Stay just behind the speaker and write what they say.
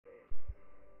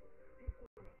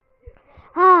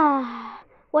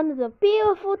one of the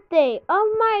beautiful day of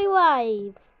my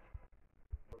life.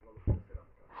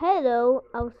 Hello,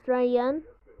 Australian.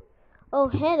 Oh,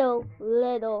 hello,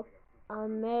 little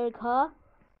America.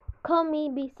 Call me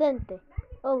Vicente.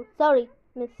 Oh, sorry,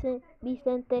 Mr.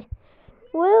 Vicente.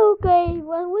 Well, okay,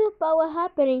 what about what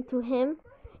happening to him?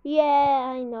 Yeah,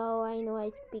 I know,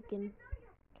 I speak him.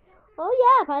 Oh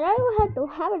yeah, but I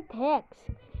don't have a text.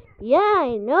 Yeah,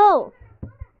 I know.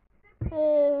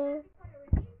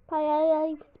 But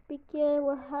I speak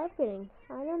what's happening.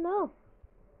 I don't know.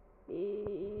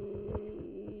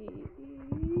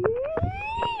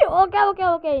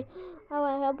 Okay. I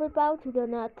will help about to the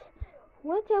nut.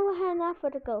 What shall I have for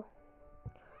the go?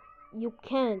 You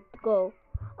can't go.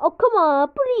 Oh, come on,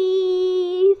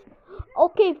 please.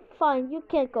 Okay, fine, you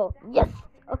can't go. Yes.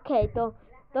 Okay,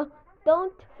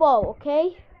 don't fall,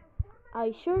 okay?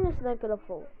 I sure it's not gonna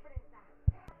fall.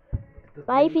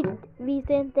 Bye,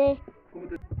 Vicente.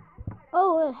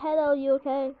 Oh, hello, you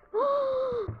okay?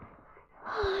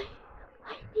 Hi,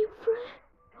 new friend.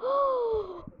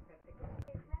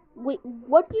 Wait,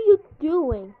 what are you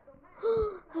doing?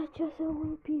 I just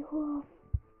want to be off.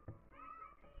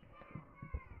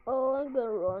 Oh, I'm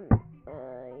gonna run.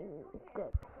 I'm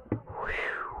good.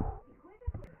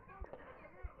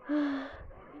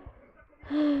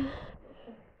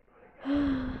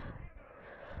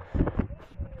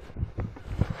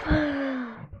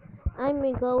 I'm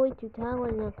going to tell what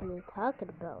I'm gonna talk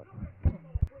about.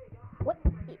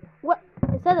 What?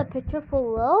 Is that a picture for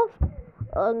love?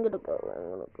 Oh, I'm gonna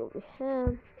go with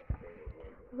him.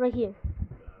 Right here.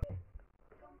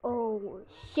 Oh,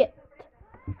 shit.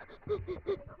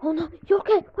 Oh no, you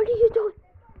okay? What are you doing?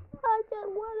 I just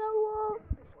wanna walk.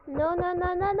 No,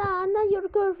 I'm not your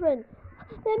girlfriend.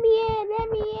 Let me in.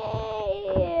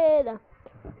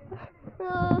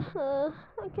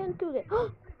 I can't do that.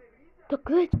 The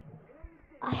glitch.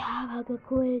 I have a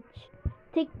glitch.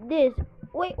 Take this.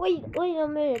 Wait a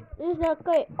minute. This is not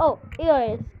great. Oh, here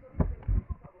it is.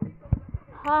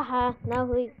 Haha, now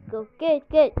we go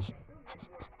glitch.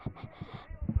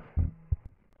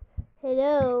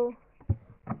 Hello.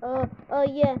 Oh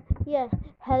yeah.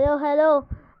 Hello.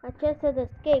 I just had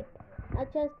escaped. I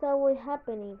just saw what's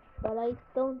happening, but I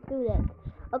don't do that.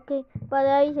 Okay, but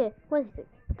I said, what is it?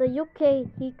 The UK,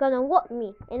 he gonna want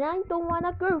me, and I don't want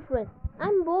a girlfriend.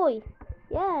 I'm boy.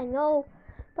 Yeah, I know.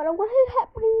 But what is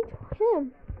happening to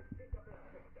him?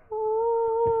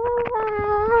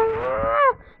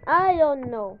 I don't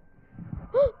know.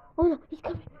 Oh no, he's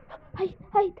coming. Hide.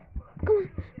 Come on.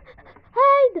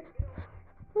 Hide.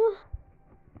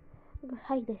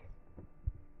 Hide this.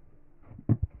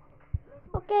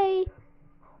 Okay.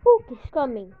 Who is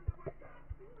coming?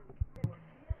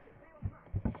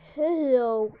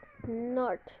 Hello,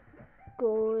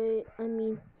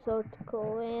 South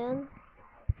Korean.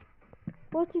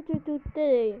 What did you do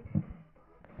today?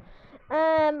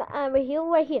 I'm here,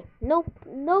 right here. No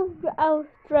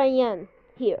Australian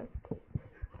here.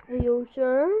 Are you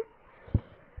sure?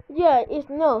 Yeah, it's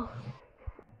no.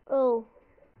 Oh,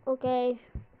 okay.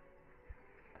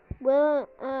 Well,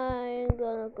 I'm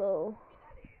gonna go.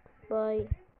 Bye.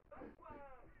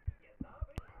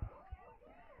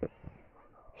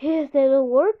 Here's the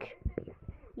work.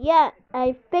 Yeah,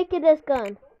 I faked this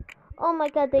gun. Oh my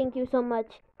god, thank you so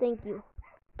much. Thank you.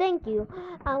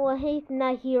 He's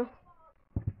not here.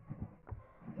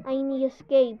 I need to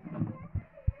escape.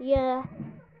 Yeah,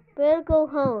 better go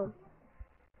home.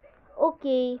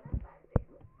 Okay.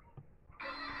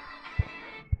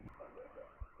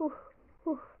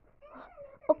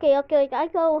 Okay, I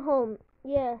go home.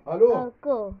 Yeah, I'll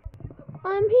go.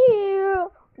 I'm here.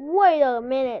 Wait a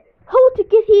minute. How to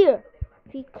get here?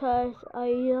 Because I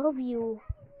love you.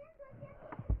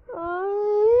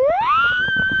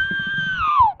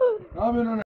 I'm in